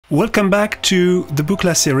Welcome back to the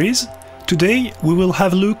Buchla series. Today we will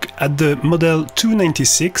have a look at the model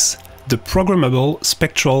 296, the Programmable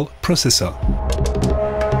Spectral Processor.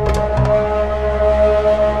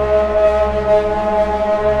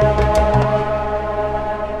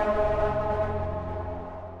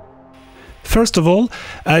 First of all,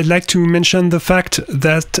 I'd like to mention the fact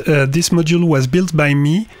that this module was built by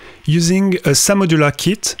me using a SAModular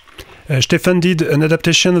kit. Stefan did an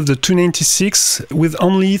adaptation of the 296 with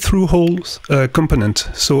only through-holes component.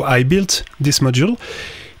 So I built this module,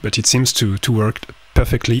 but it seems to work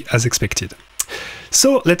perfectly as expected.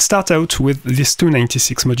 So let's start out with this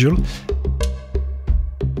 296 module.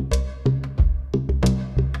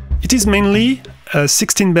 It is mainly a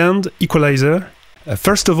 16-band equalizer.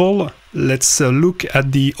 First of all, let's look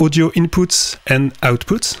at the audio inputs and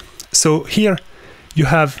outputs. So here you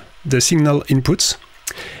have the signal inputs,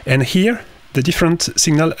 and here the different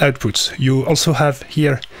signal outputs. You also have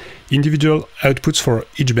here individual outputs for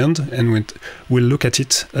each band, and we'll look at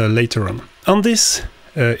it later on. On this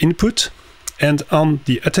input and on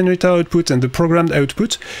the attenuator output and the programmed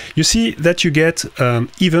output, you see that you get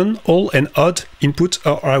even, odd, and odd input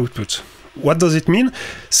or output. What does it mean?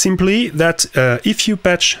 Simply that if you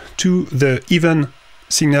patch to the even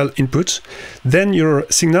signal input, then your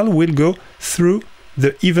signal will go through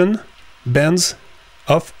the even bands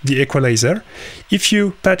of the equalizer. If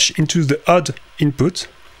you patch into the odd input,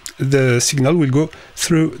 the signal will go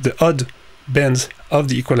through the odd bands of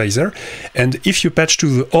the equalizer. And if you patch to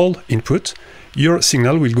the all input, your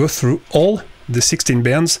signal will go through all the 16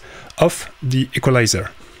 bands of the equalizer.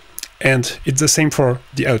 And it's the same for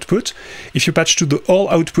the output. If you patch to the all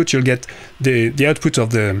output, you'll get the output of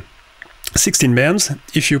the 16 bands.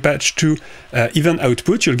 If you patch to even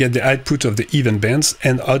output, you'll get the output of the even bands,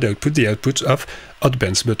 and odd output, the output of odd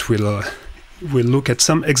bands. But we'll look at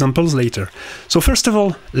some examples later. So first of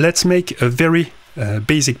all, let's make a very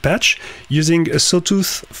basic patch using a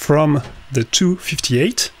sawtooth from the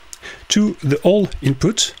 258 to the all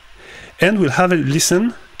input, and we'll have a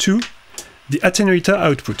listen to the attenuator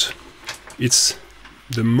output. It's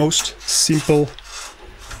the most simple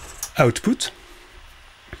output.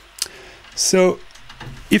 So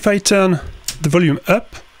if I turn the volume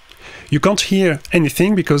up, you can't hear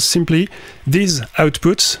anything because simply these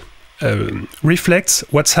outputs reflects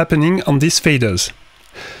what's happening on these faders.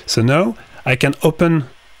 So now I can open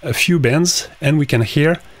a few bands and we can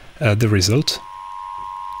hear the result.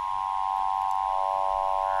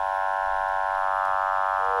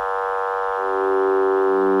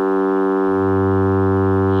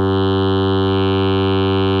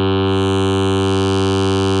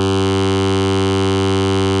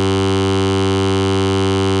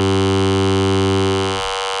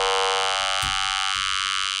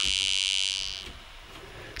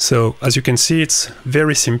 So as you can see, it's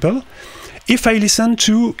very simple. If I listen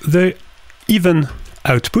to the even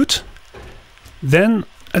output, then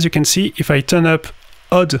as you can see, if I turn up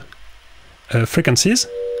odd frequencies,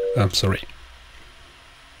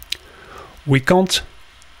 we can't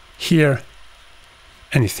hear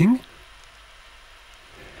anything.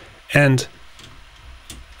 And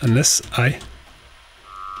unless I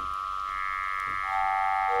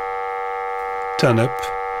turn up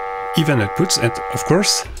even outputs, and of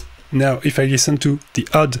course now if I listen to the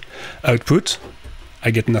odd output,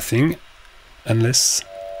 I get nothing unless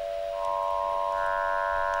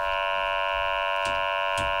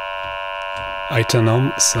I turn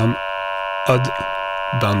on some odd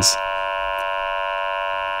bands.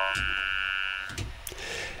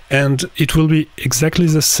 And it will be exactly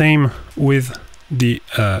the same with the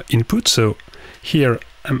input. So here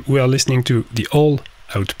we are listening to the all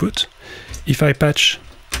output. If I patch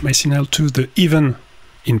my signal to the even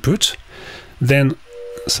input, then,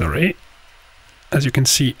 as you can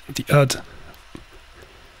see, the odd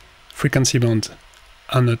frequency bands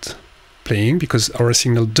are not playing because our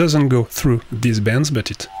signal doesn't go through these bands, but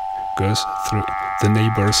it goes through the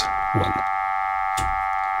neighbor's one.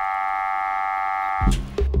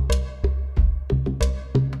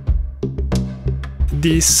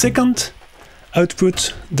 The second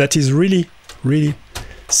output that is really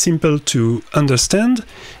simple to understand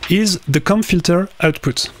is the comp filter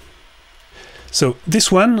output. So this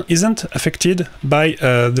one isn't affected by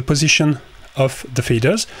the position of the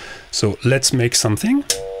faders. So let's make something.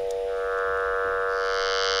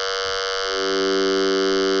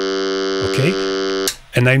 Okay,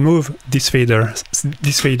 and I move these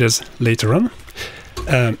faders later on.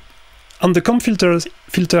 On the comp filter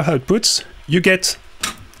outputs, you get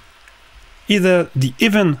either the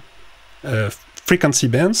even frequency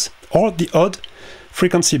bands or the odd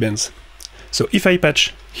frequency bands. So if I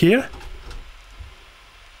patch here,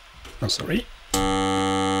 Oh, sorry.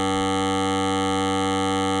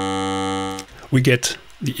 We get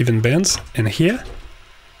the even bands, and here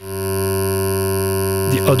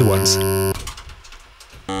the odd ones.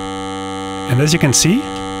 And as you can see,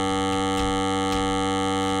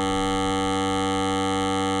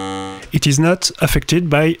 it is not affected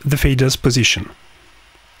by the fader's position.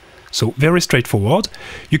 So very straightforward.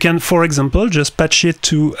 You can, for example, just patch it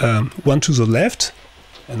to one to the left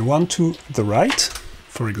and one to the right,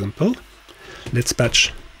 for example. Let's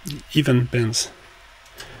patch the even bands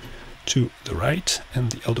to the right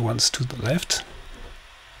and the other ones to the left.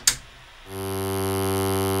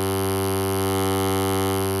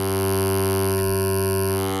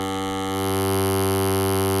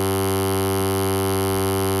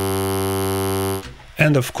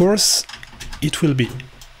 And of course, it will be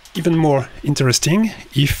even more interesting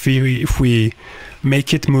if we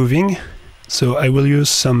make it moving. So I will use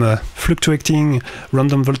some fluctuating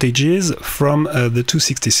random voltages from the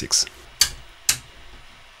 266.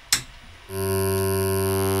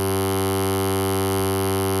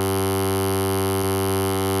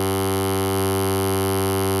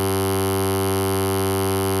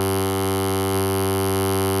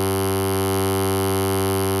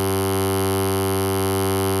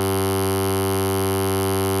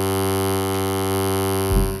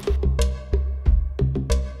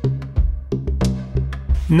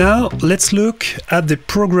 Now let's look at the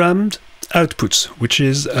programmed outputs, which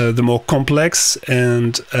is the more complex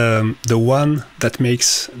and the one that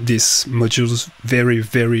makes these modules very,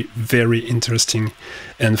 very, very interesting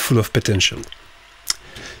and full of potential.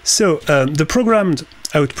 So the programmed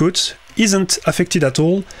output isn't affected at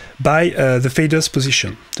all by the fader's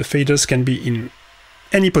position. The faders can be in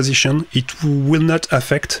any position. It will not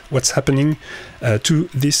affect what's happening to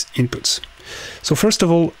these inputs. So first of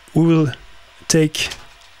all, we will take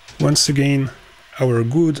once again our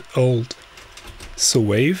good old saw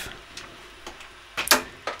wave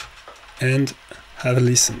and have a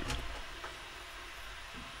listen.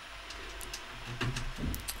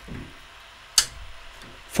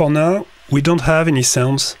 For now, we don't have any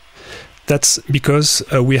sounds. That's because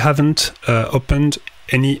we haven't opened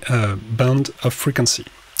any band of frequency.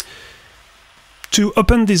 To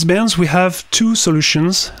open these bands, we have two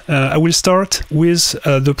solutions. I will start with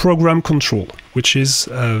the program control, which is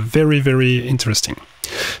very, very interesting.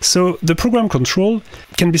 So the program control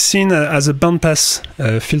can be seen as a bandpass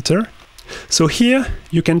filter. So here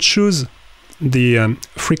you can choose the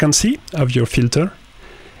frequency of your filter,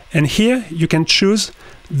 and here you can choose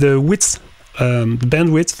the width,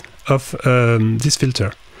 bandwidth of this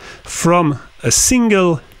filter from a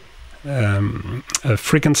single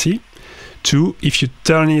frequency to, if you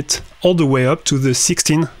turn it all the way up to the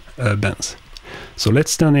 16 bands. So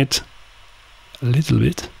let's turn it a little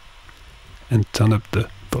bit and turn up the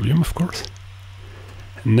volume, of course.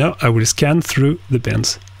 And now I will scan through the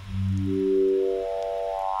bands.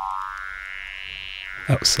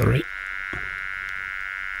 Oh, sorry.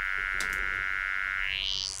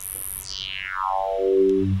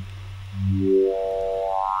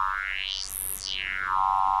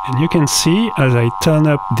 And you can see as I turn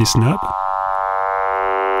up this knob,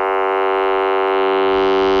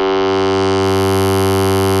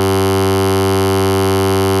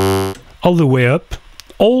 all the way up,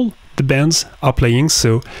 all the bands are playing,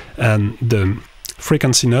 so the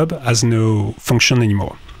frequency knob has no function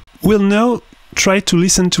anymore. We'll now try to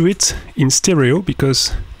listen to it in stereo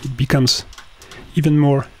because it becomes even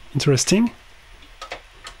more interesting.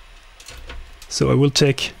 So I will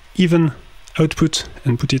take even output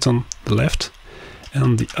and put it on the left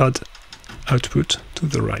and the odd output to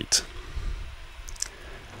the right.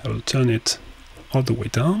 I will turn it all the way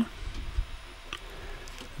down.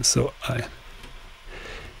 So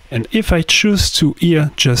and if I choose to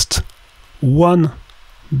hear just one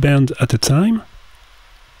band at a time,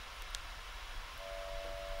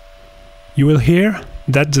 you will hear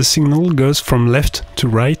that the signal goes from left to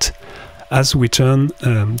right as we turn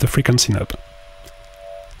the frequency knob.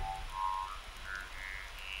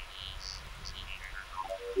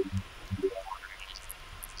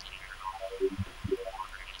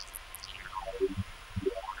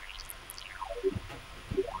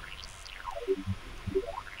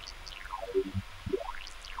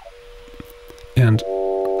 And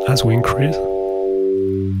as we increase,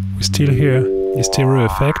 we still hear the stereo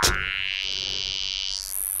effect,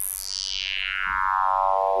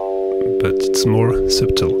 but it's more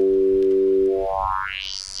subtle.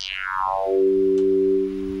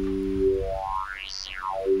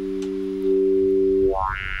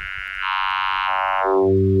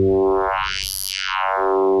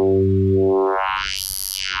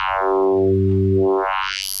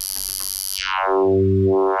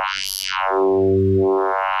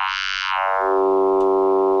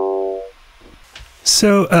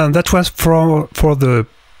 So that was for the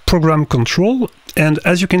program control, and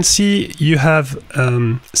as you can see, you have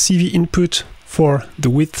CV input for the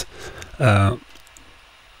width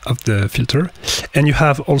of the filter, and you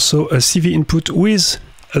have also a CV input with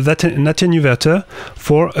an attenuator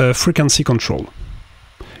for frequency control.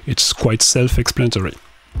 It's quite self-explanatory.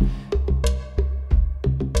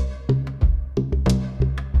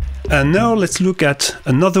 And now let's look at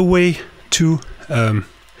another way to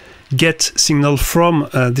get signal from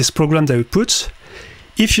this programmed output.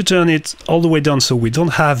 If you turn it all the way down, so we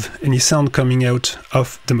don't have any sound coming out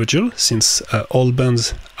of the module, since all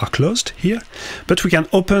bands are closed here, but we can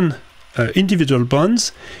open individual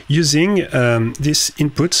bands using these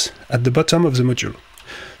inputs at the bottom of the module.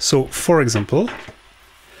 So, for example,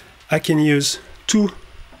 I can use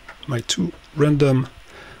my two random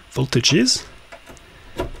voltages,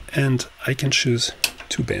 and I can choose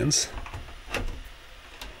two bands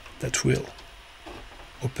that will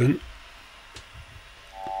open.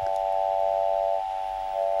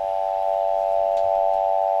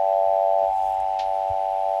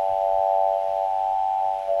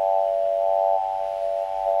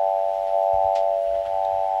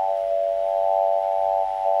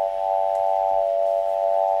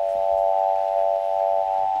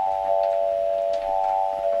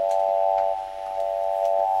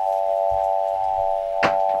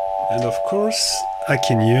 And of course, I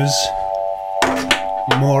can use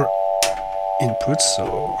more inputs,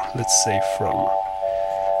 so let's say from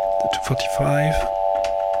the 245.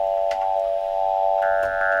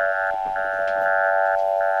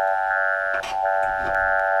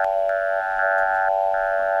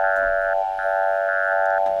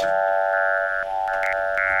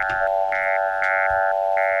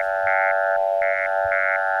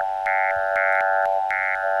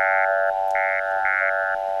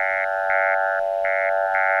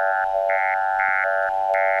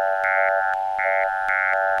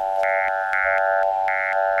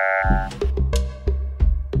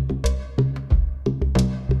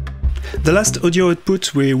 The last audio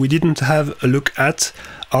output we didn't have a look at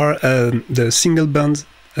are the single band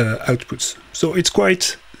outputs. So it's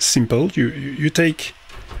quite simple. You take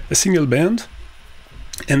a single band,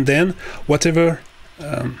 and then whatever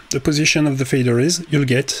the position of the fader is, you'll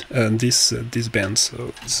get this band.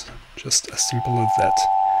 So it's just as simple as that.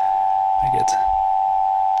 I get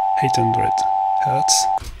 800 Hertz,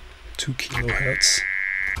 2 kilohertz,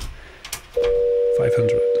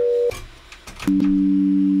 500.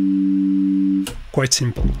 Quite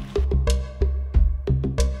simple.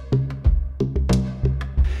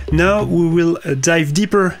 Now we will dive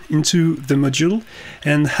deeper into the module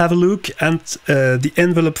and have a look at the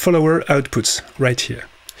envelope follower outputs right here.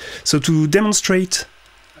 So to demonstrate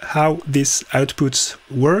how these outputs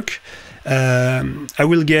work, I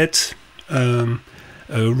will get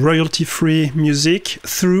royalty-free music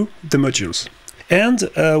through the modules. And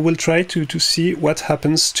we'll try to see what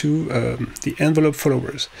happens to the envelope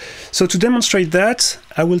followers. So to demonstrate that,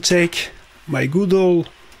 I will take my good old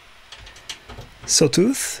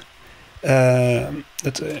sawtooth that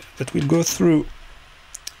will go through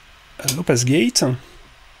a low-pass gate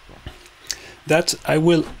that I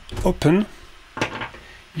will open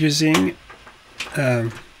using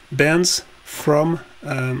bands from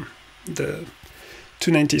the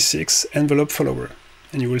 296 envelope follower.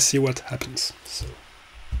 And you will see what happens. So.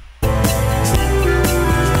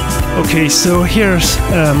 Okay, so here's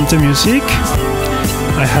the music.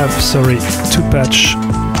 I have, sorry, to patch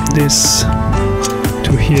this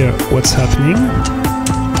to hear what's happening.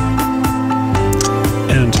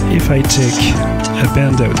 And if I take a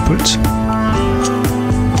band output,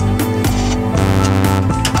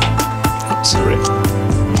 sorry.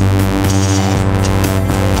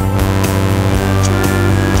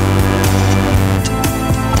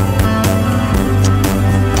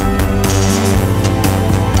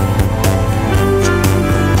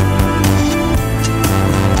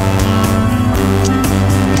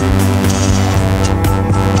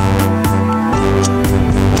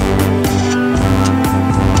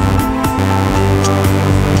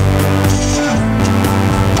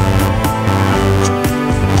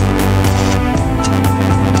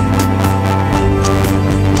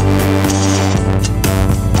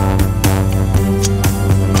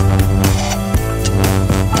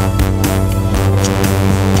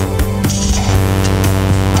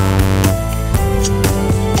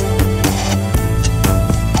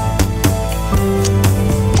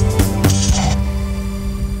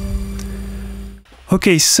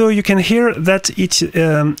 Okay, so you can hear that it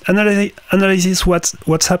analyzes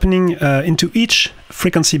what's happening into each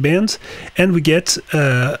frequency band, and we get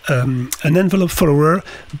an envelope follower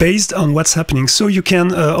based on what's happening. So you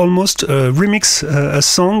can almost remix a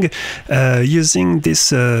song using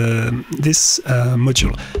this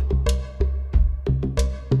module.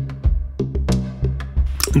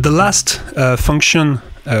 The last function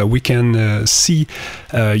we can see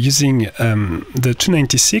using the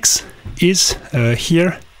 296 is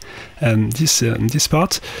here, this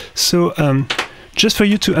part. So just for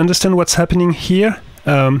you to understand what's happening here,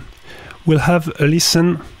 we'll have a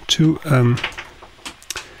listen to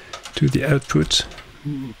the output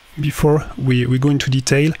before we go into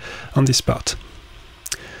detail on this part.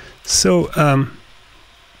 So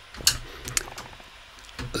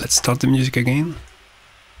let's start the music again.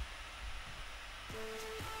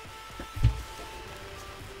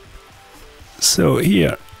 So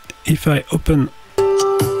here, if I open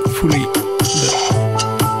fully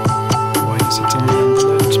why is it only on the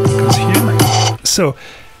left? Because here, so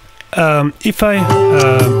if I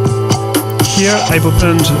here I've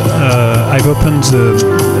opened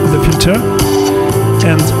the filter,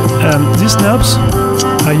 and these knobs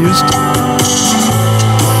are used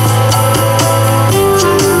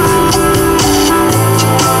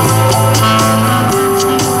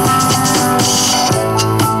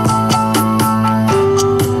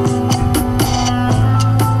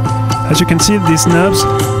As you can see, these knobs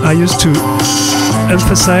are used to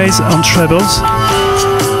emphasize on trebles,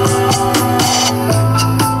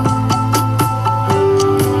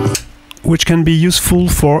 which can be useful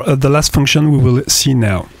for the last function we will see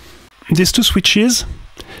now. These two switches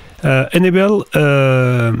enable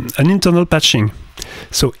an internal patching.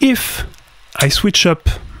 So if I switch up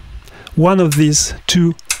one of these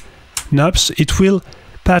two knobs, it will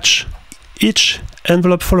patch each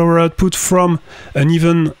envelope follower output from an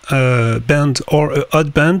even band or an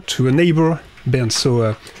odd band to a neighbor band.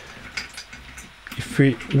 So if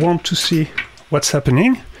we want to see what's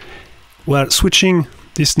happening, well, switching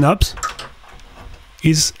these knobs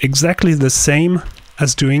is exactly the same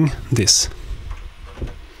as doing this.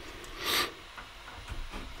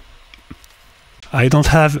 I don't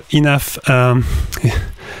have enough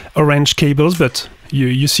orange cables, but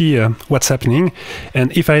you see what's happening.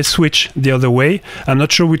 And if I switch the other way, I'm not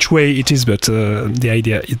sure which way it is, but the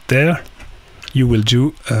idea is there. You will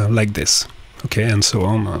do like this, okay, and so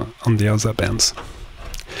on the other bands.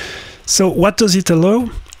 So what does it allow?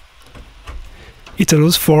 It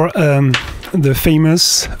allows for the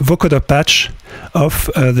famous Vocoder patch of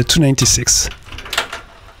the 296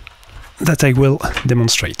 that I will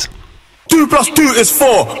demonstrate. 2 + 2 is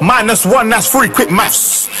 4, -1, that's 3, quick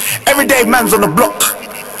maths. Everyday man's on the block.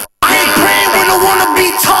 I ain't playing when I wanna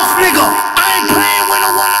be tough, nigga. I ain't playing when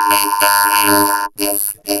I wanna be tough.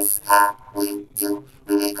 This is how we do.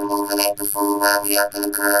 We make a move and let the fool while we up in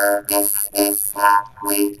the curve. This is how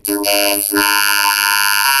we do it.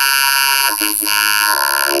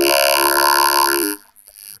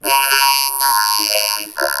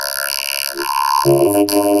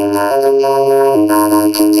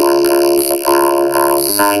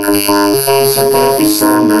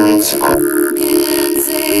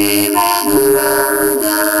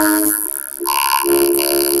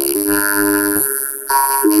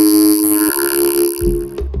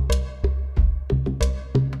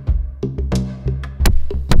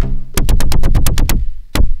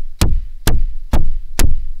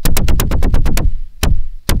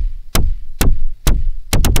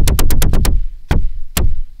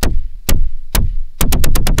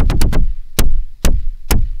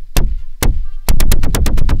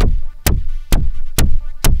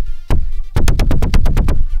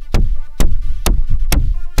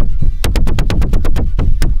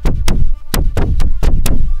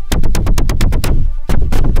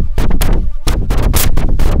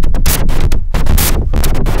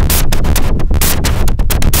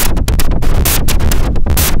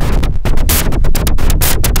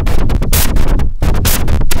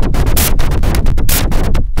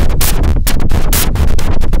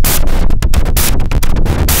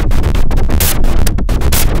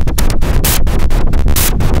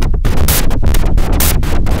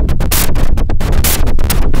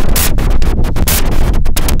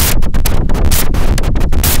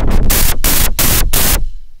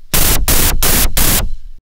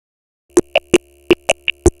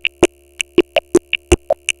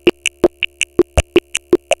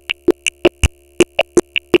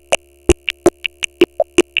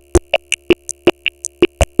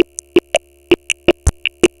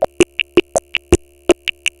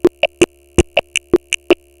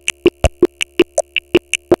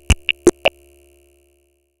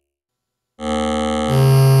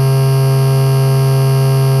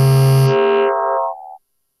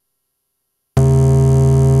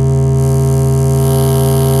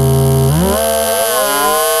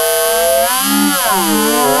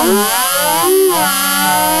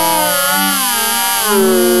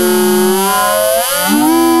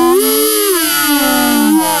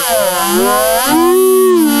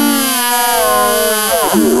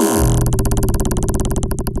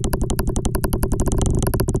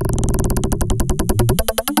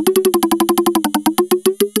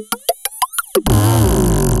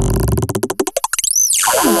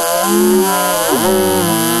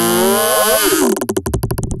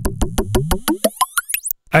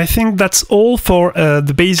 I think that's all for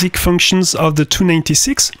the basic functions of the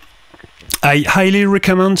 296. I highly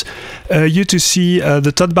recommend you to see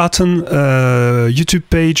the Todd Barton YouTube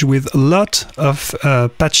page with a lot of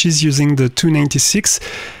patches using the 296,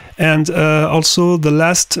 and also the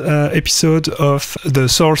last episode of the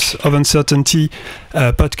Source of Uncertainty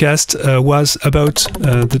podcast was about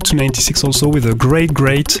the 296 also, with a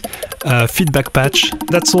great feedback patch.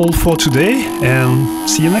 That's all for today, and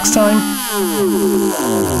see you next time.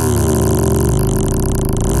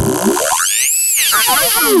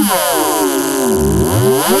 Oh!